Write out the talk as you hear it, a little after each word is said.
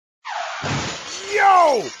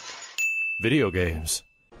Yo! Video games.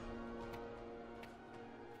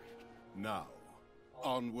 Now,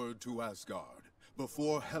 onward to Asgard,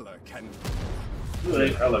 before Hela can... You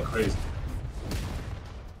ain't hella crazy.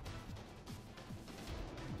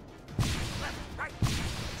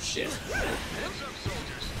 Shit.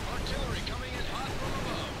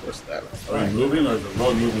 Where's that? Are we moving or is the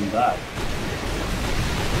road moving back?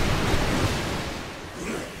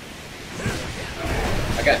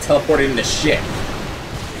 I got teleported into shit.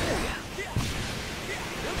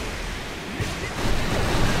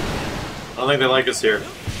 I don't think they like us here.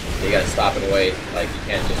 You gotta stop and wait. Like, you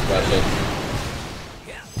can't just rush it.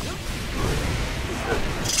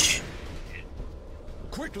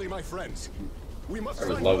 Quickly, my friends. We must I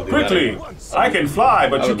would love to do Quickly! that. I can fly,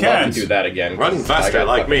 but I you would love can't. to do that again. Run faster, I got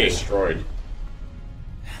like fucking me. Destroyed.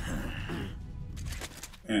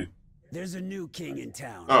 There's a new king in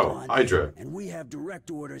town. Oh, Bond, Hydra. And we have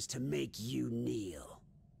direct orders to make you kneel.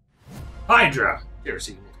 Hydra! You ever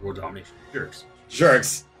seen world domination? Jerks.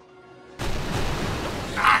 Jerks.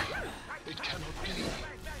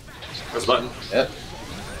 Press button. Yep.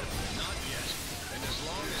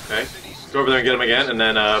 Okay. Go over there and get him again, and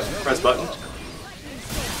then press button.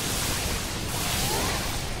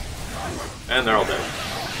 And they're all dead.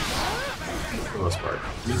 For the most part.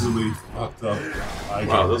 Easily fucked up.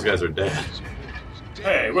 Wow, those guys are dead.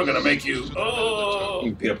 Hey, we're gonna make you. Oh!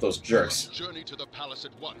 You can beat up those jerks. journey to the palace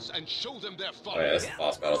at once and show them their Oh yeah, that's the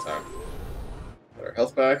boss battle time. Got our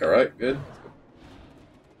health back, alright, good.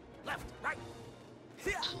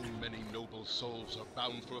 Too many noble souls are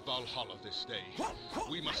bound for Valhalla this day.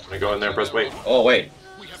 We must Can I go in there and press wait? Oh, wait.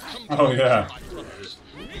 We have come Oh, yeah. my brothers.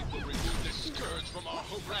 We will remove this scourge from our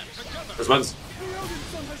homeland together. Press buttons. The Odin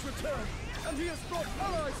son has returned, and he has brought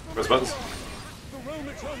allies from Press buttons. the realm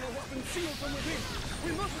eternal has been sealed from within.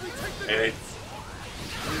 We must retake the Hey.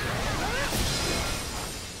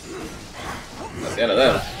 That's the end of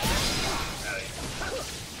them.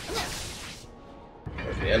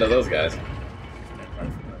 That's the end of those guys.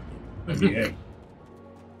 Again.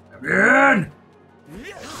 Again!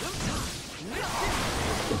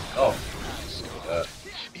 Oh.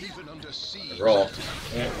 even under siege. Roll.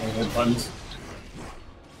 Yeah, buttons.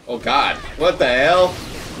 Oh god. What the hell?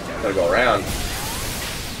 Gotta go around.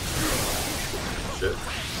 Shit.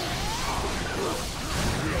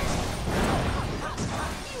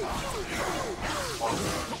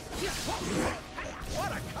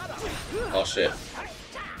 Oh shit.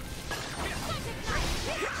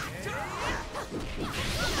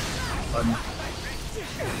 Button.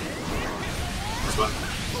 Press button.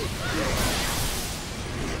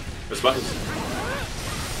 Press buttons.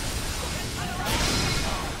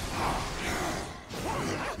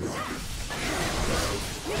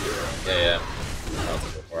 Yeah. I'll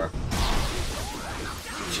take it for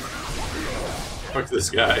Fuck this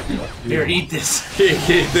guy. Here, eat this.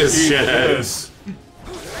 Eat this shit. Yes.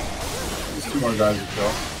 There's two more guys to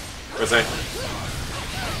kill. Press A.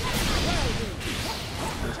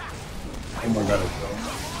 One more guy to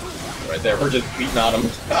kill. Right there, we're just beating on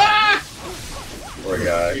him. Ah! Poor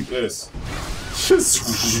guy. Eat this.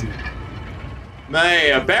 Just.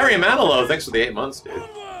 Hey, Barry Manilow, thanks for the 8 months, dude.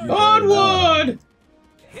 Onward!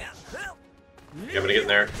 You want me to get in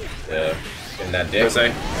there? Yeah. Getting that dick. Press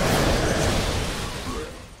A.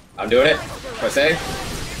 I'm doing it. Press A.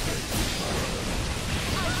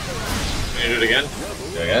 Can you do it again?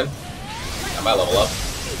 Do it again. I might level up.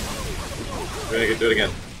 Do it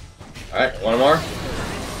again. Alright, one more.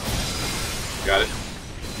 Got it.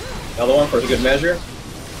 Another one for a good measure.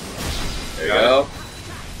 There you Got go.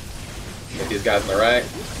 Get these guys on the right.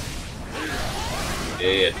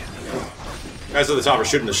 Yeah. Guys at the top are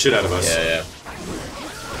shooting the shit out of us. Yeah.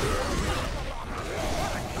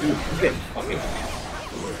 Dude, he's getting fucking...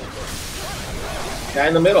 Guy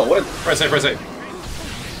in the middle, what? Press A, press A.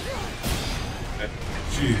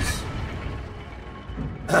 Jeez.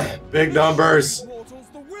 Big numbers.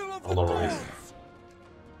 Hold on, release.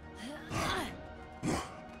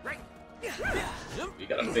 You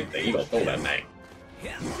got a big thing, you gonna throw that thing.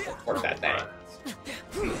 Torch that thing.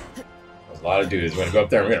 There's a lot of dudes. We're gonna go up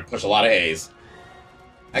there and we're gonna push a lot of A's.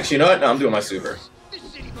 Actually, you know what? No, I'm doing my super.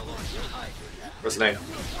 What's the name?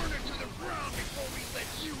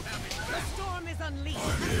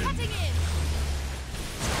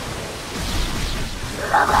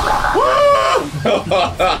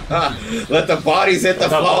 Let the bodies hit the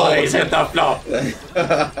floor. Bodies hit the floor.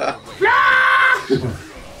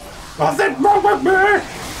 Nothing wrong with me.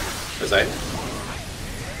 Press A.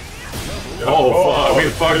 Oh, fuck. We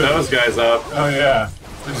fucked those guys up. Oh yeah.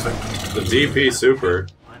 The DP super.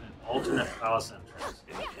 Find an alternate palace entrance.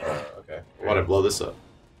 Okay. I want to blow this up.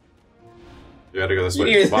 You gotta go this You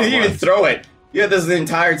way. didn't Bottom even left. throw it. You had this the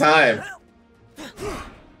entire time.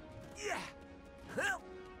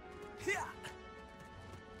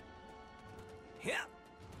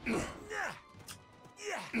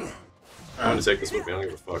 I'm gonna take this with me. I don't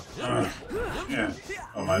give a fuck. Yeah.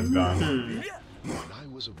 Oh, mine's gone. When I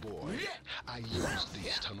was a boy, I used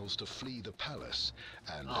these tunnels to flee the palace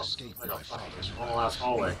and escape I my got fucking father's whole wrath. last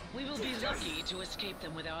hallway. We will be lucky to escape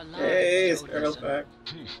them with our lives. Hey, Odinson. Sparrow's back.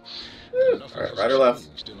 Nothing Alright, has right or left?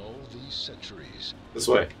 changed in all these centuries. This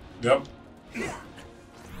way. Yep.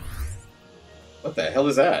 What the hell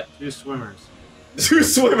is that? 2 swimmers. 2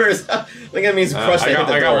 swimmers. I think that means crush I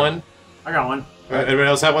got one. I got one. Anybody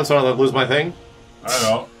else have one so I don't lose my thing? I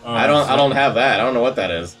don't. I don't have that. I don't know what that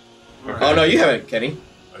is. Okay. Oh no, you have it, Kenny.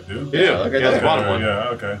 I do. You do. Yeah, look at Yeah, that. the bottom one. Yeah.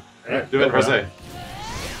 Okay. Alright, do it. Press A.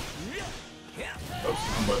 Oops,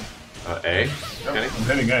 but A. Kenny? I'm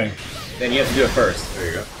hitting A. Then you have to do it first. There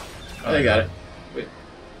you go. Oh, you got it. Wait.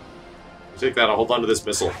 Take that. I'll hold on to this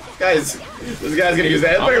missile. Guys, this guy's gonna use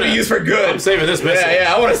that. It's gonna be used for good. I'm saving this missile.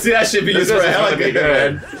 Yeah, I want to see that shit be This used for a missile's hell of gonna be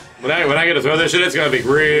good, good. man. When I get to throw this shit, it's gonna be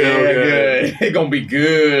real Yeah, good. It's gonna be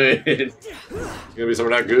good. It's gonna be some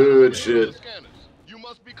of that good shit. Scanners, you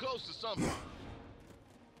must be close to something.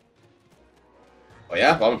 Oh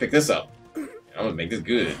yeah? Well, I'm gonna pick this up. I'm gonna make this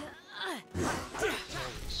good.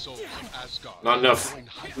 Souls of Asgard. Not enough.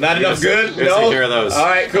 Not enough Yes, good? yes, No? take care of those.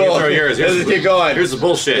 Alright, You cool. can throw yours. Let's just keep going. Here's the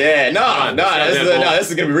bullshit. Yeah, no, Come no, on, this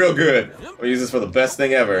is gonna be real good. We'll use this for the best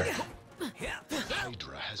thing ever.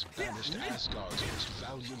 Hydra has banished Asgard's most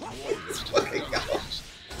valiant warriors to the dungeons.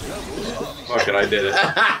 Fuck it, I did it.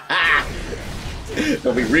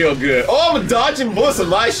 Gonna be real good. Oh, I'm dodging bullets with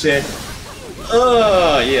my shit.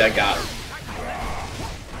 Oh, yeah, I got him.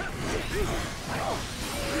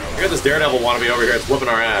 I got this Daredevil wannabe over here. It's whooping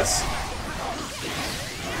our ass.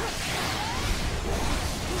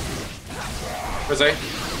 Press A.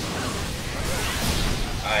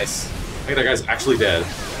 Nice. I think that guy's actually dead.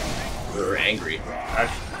 We're angry.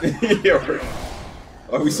 Yeah,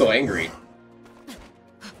 why are we so angry?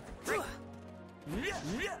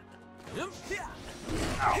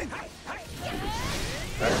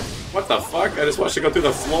 What the fuck? I just watched it go through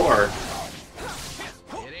the floor.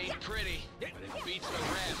 It ain't pretty, but it beats the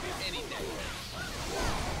rap any day.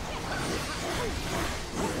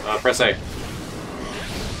 Press A.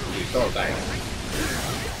 Don't die.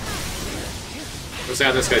 Press A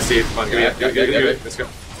on this guy, Steve. Come on, give me it. Yep, Give yep, it. yep. Let's go.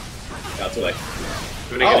 Got too late.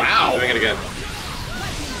 Doing it Oh, again. ow. Doing it again.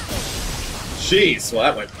 Jeez. Well,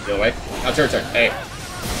 that went the other way. Now turn. Hey.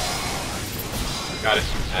 Got it.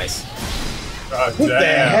 Nice. God What the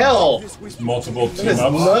damn. hell? Multiple That team is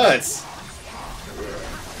ups. nuts.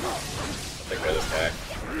 Take care of this guy.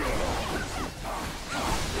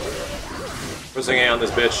 Pressing A on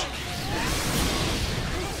this bitch.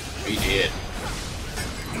 We did.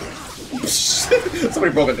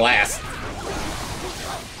 Somebody broke a glass.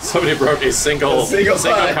 Somebody broke a single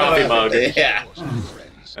coffee mug. Yeah.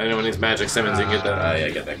 Anyone needs Magic Simmons, you can get that. Yeah,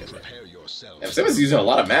 get that. Prepare yourselves. Yeah, Simmons is using a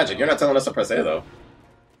lot of magic. You're not telling us to press A, though.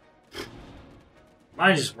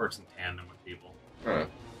 Mine just works in tandem with people. Huh.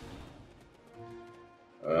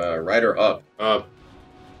 Right or up? Up.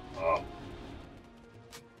 Oh.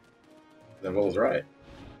 Then what was right?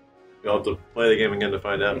 You'll have to play the game again to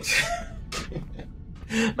find out.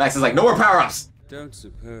 Max is like, no more power-ups! Don't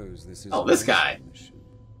suppose this is Oh, this guy. mission.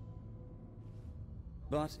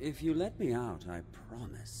 But if you let me out, I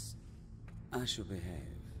promise I shall behave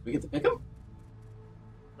We get to pick him?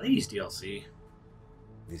 Please, DLC.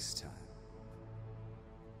 this time.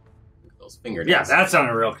 Look at those fingernails. Yeah, that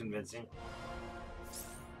sounded real convincing.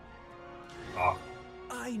 Oh.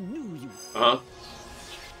 I knew you. Uh-huh.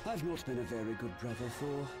 I've not been a very good brother,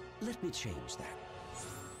 Thor. Let me change that.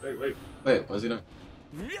 Wait. Wait, what is he doing?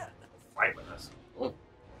 Fight with us. Oh.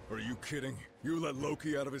 Are you kidding? You let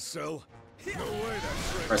Loki out of his cell? No way,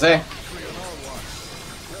 that's Press A.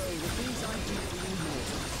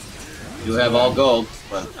 You have all gold,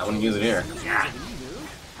 but I wouldn't use it here. Yeah.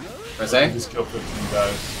 Press A. Just kill 15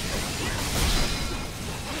 guys.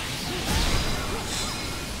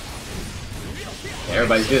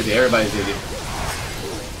 Everybody's busy. Everybody's busy.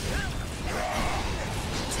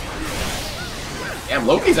 Damn,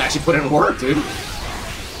 Loki's actually put in work, dude.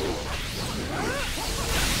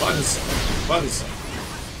 Buttons. Buttons.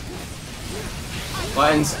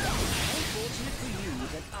 Buttons. Fortunate for you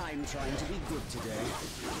that I'm trying to be good today.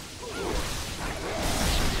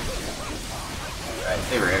 Alright,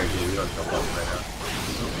 save our energy. We don't kill Loki right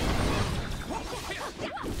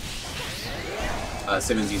now.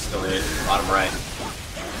 Simmons, you still in it. Bottom right.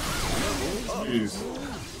 Jeez.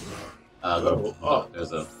 Go. Oh,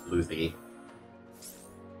 there's a blue thingy.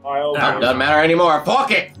 No, doesn't matter anymore.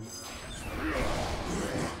 Fuck it!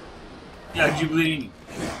 Yeah, did you bleed?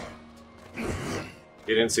 He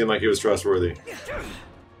didn't seem like he was trustworthy.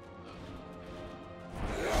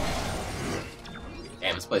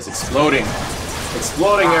 Damn, this place is exploding.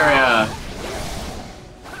 Exploding area.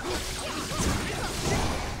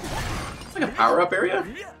 It's like a power-up area.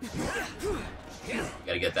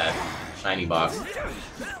 Gotta get that shiny box.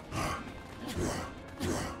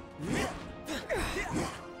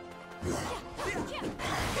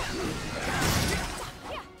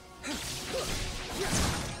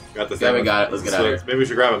 Got the thing. Yeah, we got it. Let's get out of here. Maybe we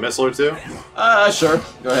should grab a missile or two? Sure.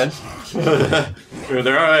 Go ahead.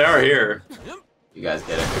 They are here. You guys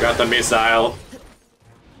get it. We got the missile.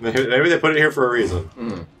 Maybe they put it here for a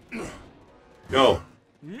reason. Go.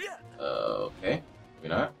 Okay. Maybe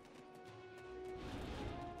not.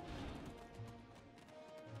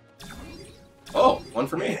 Oh, one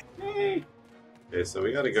for me. Okay, so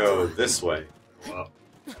we gotta go this way. Well,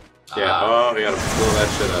 Yeah, we gotta blow that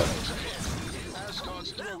shit up.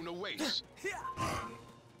 Asgard's throne awaits.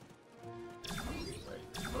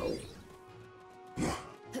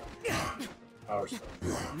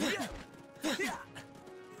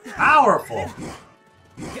 powerful.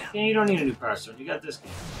 Yeah, you don't need a new power stone. You got this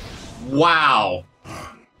game. Wow.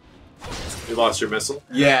 You lost your missile?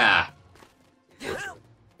 Yeah.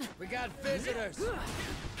 We got visitors.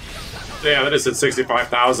 Damn, that just did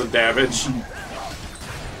 65,000 damage.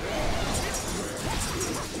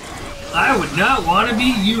 I would not want to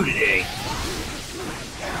be you today.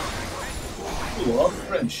 Love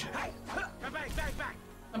friendship.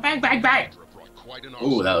 Bang, bang, bang. Quite an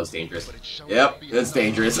Ooh, that was dangerous. but it shall Yep, be it's enough.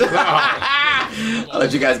 dangerous. I'll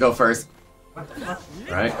let you guys go first. What the fuck?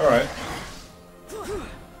 Alright? Alright.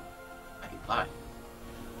 I can fly.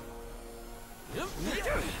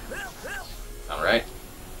 Alright.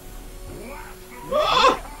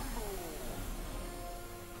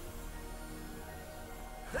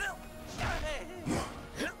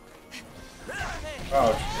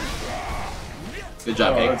 Oh, Good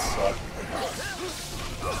job, oh, Hank. that sucked.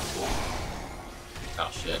 Oh,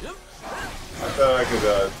 shit. I thought I could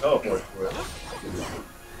teleport to it.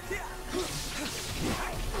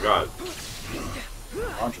 God.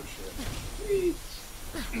 Launcher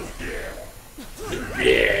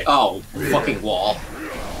shit. Oh, fucking wall.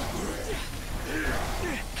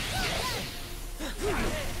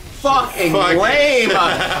 Fucking lame!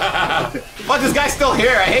 Fuck, this guy's still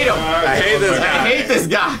here. I hate him. I hate this guy. I hate this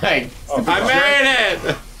guy. Oh, I made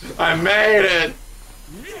it! I made it!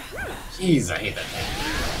 Jeez, I hate that thing.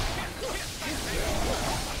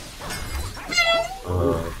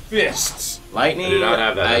 Fists. Lightning. I do not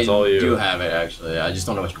have that, that's all you. I do have it, actually. I just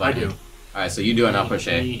don't know which button. I do. Alright, so you do it, and I'll push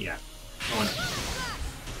A. Yeah. Going.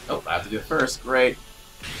 Oh, I have to do it first. Great.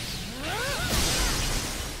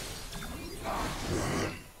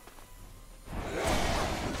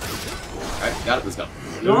 Alright, got it. Let's go.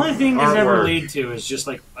 The only thing this ever Artwork. lead to is just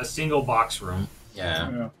like a single box room. Yeah.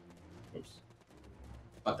 Yeah. Oops.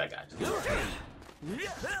 Fuck that guy.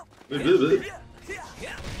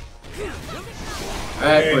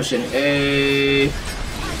 Alright, pushing A.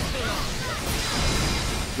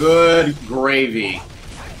 Good gravy.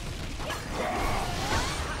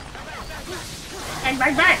 Bang,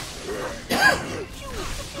 bang, bang!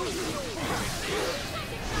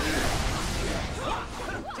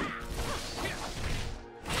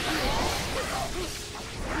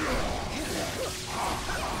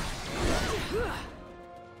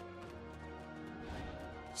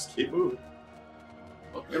 Just keep moving.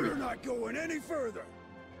 You're not going any further.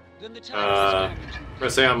 Then the time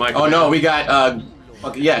Press A on my Oh no, we got,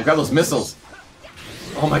 fuck, yeah, grab those missiles.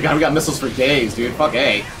 Oh my god, we got missiles for days, dude. Fuck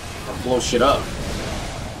A. I'll blow shit up.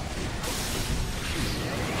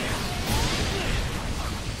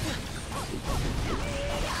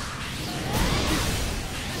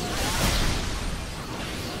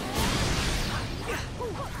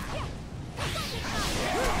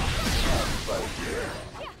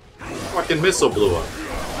 Fucking missile blew up.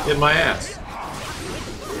 In my ass.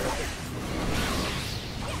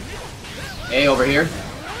 A over here.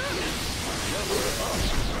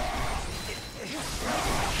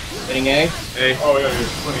 Hitting A. Hey. Oh yeah,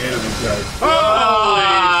 there's 28 of these guys.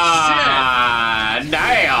 Ah,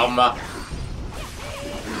 damn!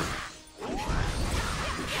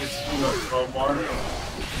 It's 12 more.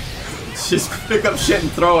 Just pick up shit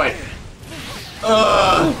and throw it.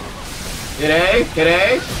 Hit A, hit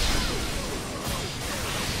A.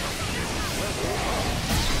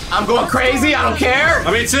 I'm going crazy, I don't care.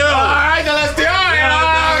 Me too! Alright, then let's do it! I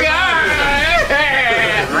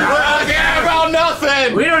don't care about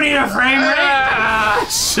nothing! We don't need a frame rate. Ah,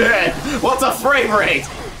 shit! What's a frame rate?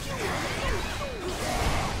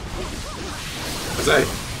 Say.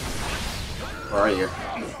 Where are you?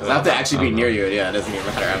 Because I have to actually be near you. Yeah, it doesn't even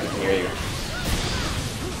matter. I have to be near you.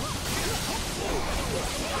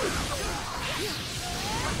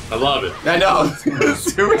 I love it. I know.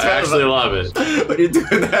 I actually love it. When you're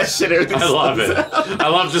doing that shit, everything I love it. I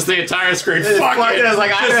love just the entire screen. Fuck it. I was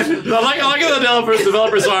like, I like the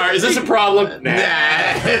developers are. Is this a problem? Nah,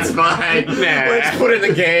 it's fine. Nah. Let's put it in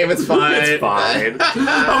the game. It's fine. It's fine.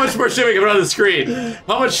 How much more shit we can put on the screen?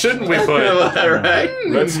 How much shouldn't we put? Right?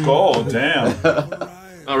 Red Skull, damn.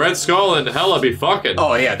 Oh, Red Skull and Hela be fucking.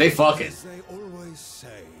 Oh yeah, they fucking. They always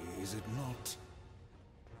say, is it not?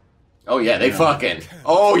 Oh yeah, they fucking.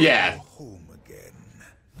 Oh yeah. Home again.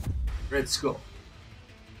 Red Skull.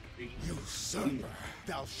 Usurper,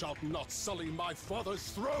 thou shalt not sully my father's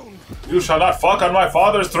throne. You shall not fuck on my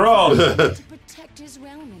father's throne. To protect his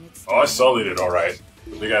realm and its Oh, I sullied it, alright.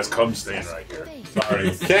 Big ass cum stain right here.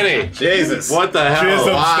 Sorry. Kenny, Jesus. what the hell?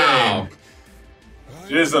 Jism Wow. stain.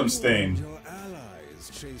 Jism stain. Your allies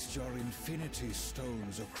chased your infinity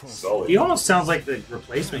stones across Sullied. He almost sounds like the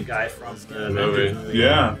replacement guy from the movie.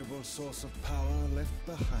 Yeah. valuable source of power left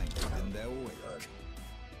behind in their wake.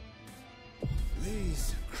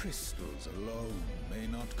 These crystals alone may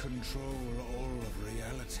not control all of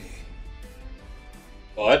reality,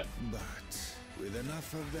 What? but with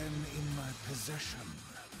enough of them in my possession,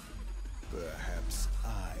 perhaps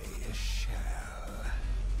I shall.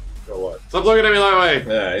 Show what? Stop looking at me that way.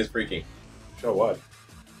 Yeah, he's freaky. Show what?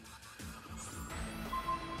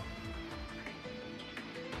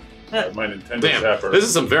 My Nintendo Damn, Zapper. this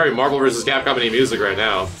is some very Marvel vs. Capcom music right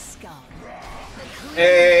now.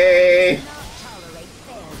 Hey.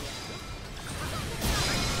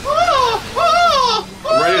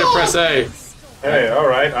 I'm ready to press A. Hey,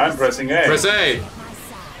 alright, I'm pressing A. Press A.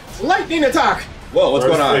 Lightning attack. Whoa, what's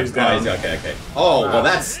First going on? face down. Oh, okay. Oh, well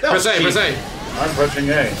that was Press A. cheap. Press A. I'm pressing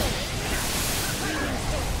A.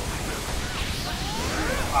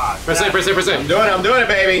 Press A. Press A. Press A. I'm doing it,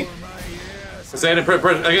 baby. Press A and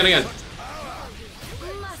again.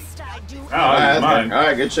 Oh, that's mine.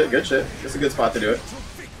 Alright, good shit. That's a good spot to do it.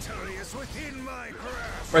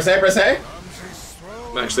 Press A, press A.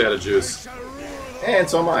 I'm actually out of juice. And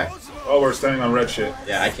so am I. Oh, we're standing on red shit.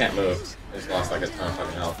 Yeah, I can't move. I just lost like a ton of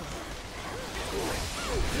fucking health.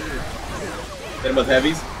 Hit him with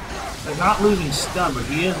heavies. They're not losing stun, but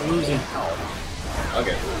he is losing health.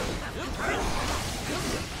 Okay.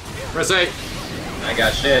 Press A. I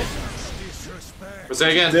got shit. Press A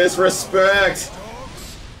again. Disrespect.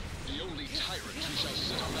 The only tyrant who shall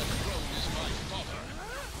sit on that throne is my father.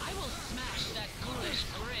 I will smash that ghoulish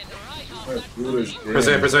grin right off Press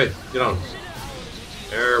A. Press A. Get on.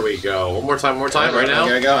 There we go. One more time. Right now.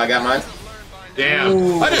 Here we go. I got mine. Damn.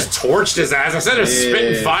 Ooh. I just torched his ass. I said I was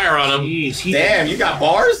spitting fire on him. Jeez, he Damn, you got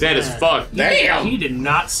bars? Dead as fuck. Damn. He did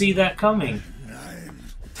not see that coming.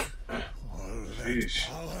 Sheesh.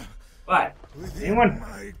 But anyone?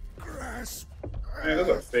 My grasp. Man, those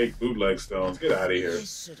are fake bootleg stones. Get out of here. I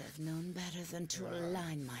should have known better than to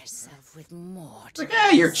align myself with more. It's like,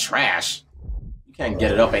 yeah, you're trash. You can't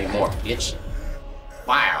get it up anymore, bitch.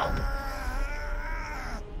 Wow.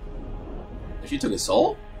 She took his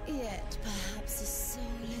soul? Yet perhaps a soul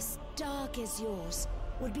as dark as yours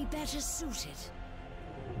would be better suited.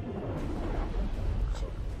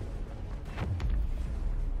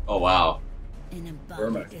 Oh, wow. In a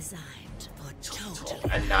Burma. body designed for total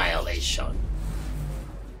Annihilation.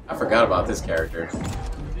 I forgot about this character.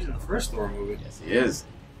 He's in the first Thor movie. Yes, he is.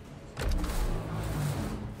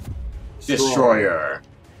 Destroyer.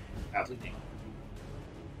 Aptly named.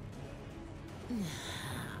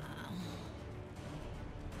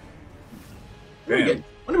 Damn.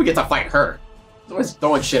 When do we get to fight her? She's always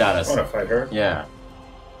throwing shit at I us. wanna fight her. Yeah.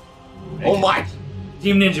 Oh my!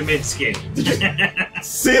 Team Ninja mid-skate.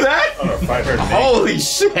 See that? I wanna fight her. Holy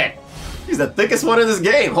shit! He's the thickest one in this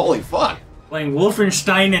game. Holy fuck! Playing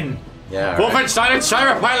Wolfenstein. Yeah. Right. Wolfenstein and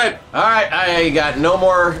Shire Pilot. All right, I got no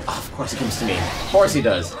more. Oh, of course, he comes to me. Of course, he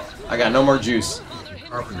does. I got no more juice.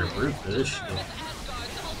 Carpenter brute for this shit.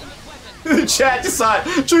 The chat just saw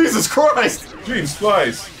it. Jesus Christ! Gene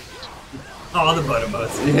Splice. Oh, the butt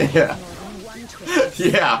emotes. Yeah.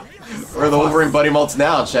 Yeah. Where are the Wolverine buddy malts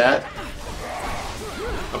now, chat?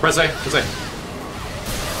 Oh, press A. Press A.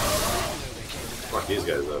 Fuck these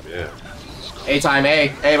guys up, yeah. A time,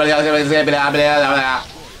 A.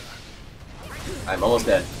 I'm almost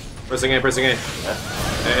dead. Pressing A. Pressing A.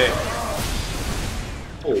 Hey.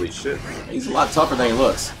 Holy shit. He's a lot tougher than he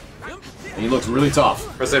looks. And he looks really tough.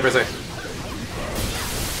 Press A. Press A.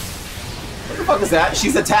 What the fuck is that?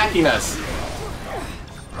 She's attacking us.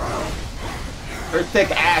 Her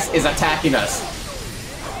thick ass is attacking us.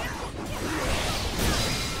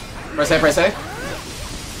 Press A, press A.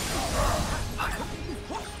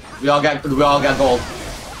 We all got gold.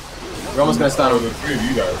 We're almost gonna stun him. The three of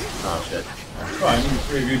you guys. Oh shit. Fine, the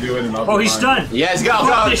three of you do it and I'll Oh, he's stunned. Yes, go,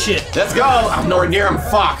 Fuck go. this shit. Let's go. I'm nowhere near him.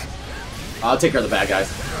 Fuck. I'll take care of the bad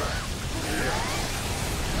guys.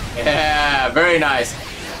 Yeah, very nice.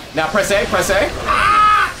 Now press A, press A.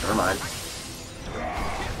 Ah! Never mind.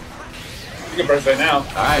 You can press that now.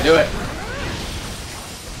 Alright, do it.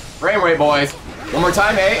 Frame rate, boys. One more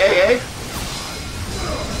time. A.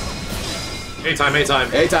 A time, A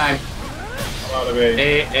time. A time. I'm out of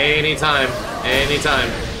A. Anytime. Anytime.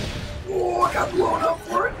 Oh, I got blown up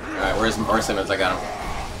for it. Alright, where's Simmons? I got him.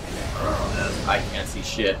 I can't see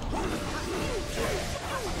shit.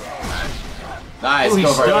 Nice, Oh,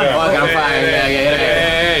 go for it. Oh, stunned. I got him fine. Yeah, hit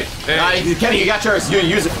it. Hey. Nice. Kenny, you got yours. You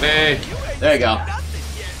use it. Hey. There you go.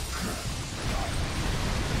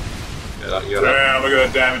 Damn, look at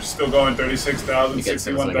that damage. Still going 36,000, You get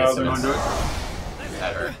Simmons, 61,000. I get Simmons.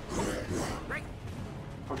 That hurt.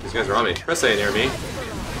 These guys are on me. Press A near me.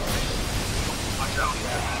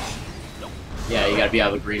 Yeah, you gotta be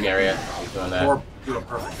out of the green area. He's doing that. Or do a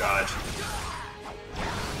perfect dodge.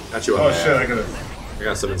 Got you up. Oh shit, I could've. I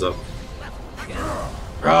got Simmons up.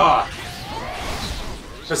 Ah.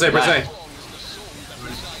 Press A, press A.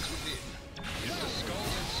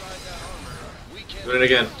 Do it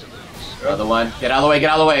again. Another one. Get out of the way, get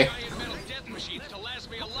out of the way.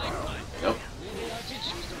 Nope.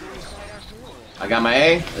 I got my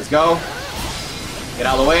A. Let's go. Get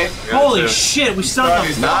out of the way. Holy shit, we stunned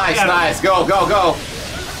him. Nice, nice. Go, go, go.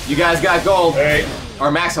 You guys got gold. Hey.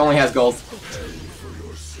 Or Max only has gold.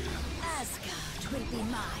 Asgard will be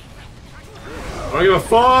mine. I don't give a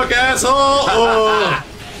fuck, asshole! Oh.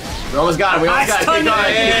 We almost got him. We almost got him. Keep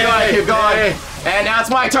going, keep going, keep going. And now it's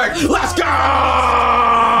my turn. Let's go!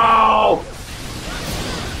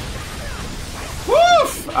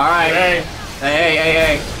 Woof! Alright. Hey, hey, hey,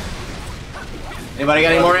 hey. Anybody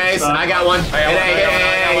got any more A's? I got one. Hey, hey, hey,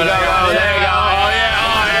 hey, go, go, there you go. Oh, yeah,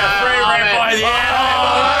 oh, yeah.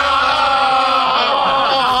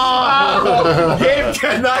 Game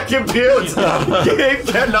cannot compute. Game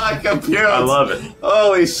cannot compute. I love it.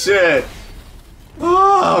 Holy shit.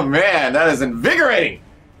 Oh, man, that is invigorating.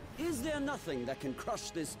 Is there nothing that can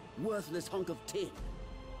crush this worthless hunk of tin?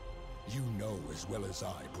 You know as well as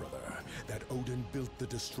I, brother, that Odin built the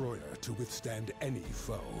destroyer to withstand any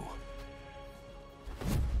foe.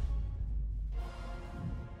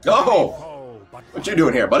 Oh, what you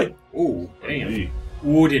doing here, buddy? Ooh, damn.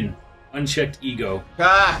 Wooden. Unchecked ego.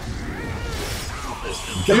 Ah.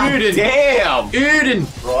 God damn.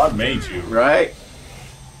 Uden. Bro, I made you. Right?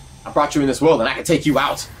 I brought you in this world and I can take you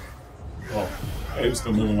out. Oh, he was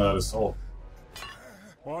still moving without his soul.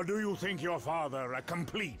 Or do you think your father a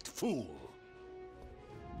complete fool?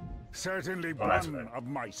 Certainly one of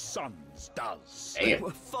my sons does. Damn.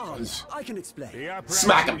 Father, I can explain. The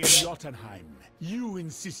Smack him. uprising in Jotunheim, you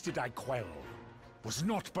insisted I quell, was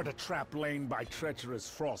not but a trap laid by treacherous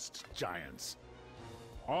frost giants,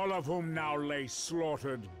 all of whom now lay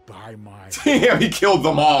slaughtered by my Damn, he killed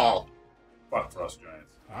them all. Fuck Frost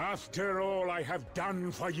Giants. After all I have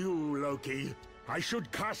done for you, Loki, I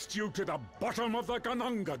should cast you to the bottom of the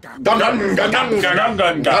Gununga Gap. Gun gun gun gun gun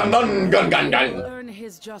gun gun gun gun gun gun. Earn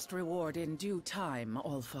his just reward in due time,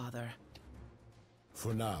 Allfather.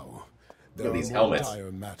 For now, Look at these there are more helmets.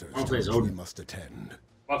 dire matters I'll to play which we Odin. must attend.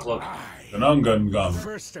 Fuck Loki. Gun gun gun.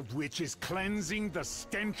 First of which is cleansing the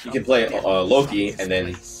stench. You can play Loki and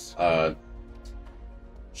then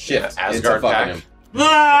shift Asgard into fucking back. him.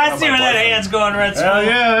 Ah, I see where that hand's going, Red Hell Skull.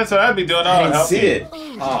 yeah, that's what I'd be doing. I didn't help see you. it.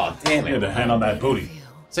 Oh, damn You had it. a hand on that booty.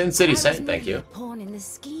 Sin City said thank you. A pawn in the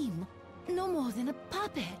scheme, no more than a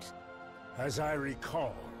puppet. As I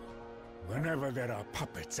recall, whenever there are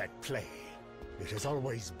puppets at play, it has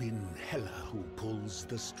always been Hela who pulls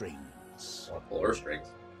the strings. Pull her strings.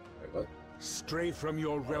 Wait, what? Stray from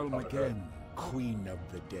your realm again, Queen of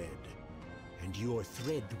the Dead, and your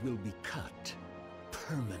thread will be cut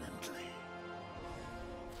permanently.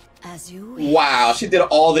 As you wish. Wow, she did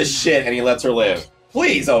all this shit and he lets her live.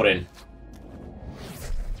 Please, Odin.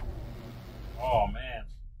 Oh man.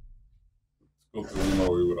 Go through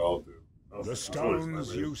what we would all do. The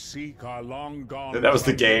stones you seek are long gone. That was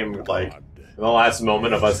the game, like, in the last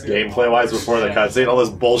moment of us gameplay-wise before the cutscene, all this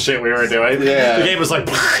bullshit we were doing. Yeah. The game was like...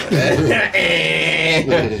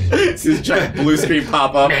 See this giant blue screen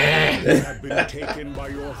pop up. have been taken by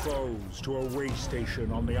your foes to a way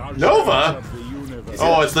station on the outskirts Nova? of the universe.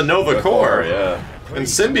 Oh, it's the Nova Core, yeah. And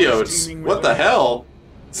symbiotes. What the hell?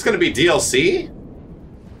 It's gonna be DLC?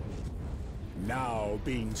 Now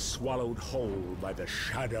being swallowed whole by the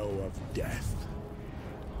shadow of death.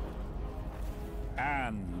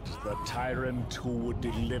 And the tyrant who would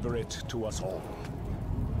deliver it to us all.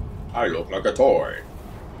 I look like a toy.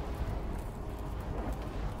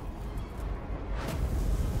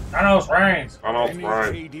 Thanos reigns. Any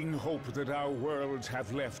fading hope that our worlds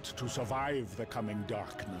have left to survive the coming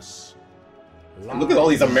darkness. Look at all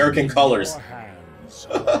these American colors. There's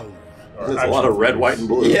a lot of red, white, and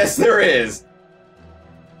blue. Yes, there is.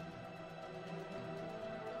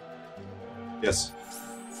 Yes.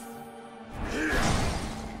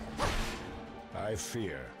 I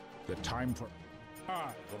fear the time for...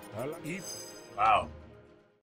 Wow.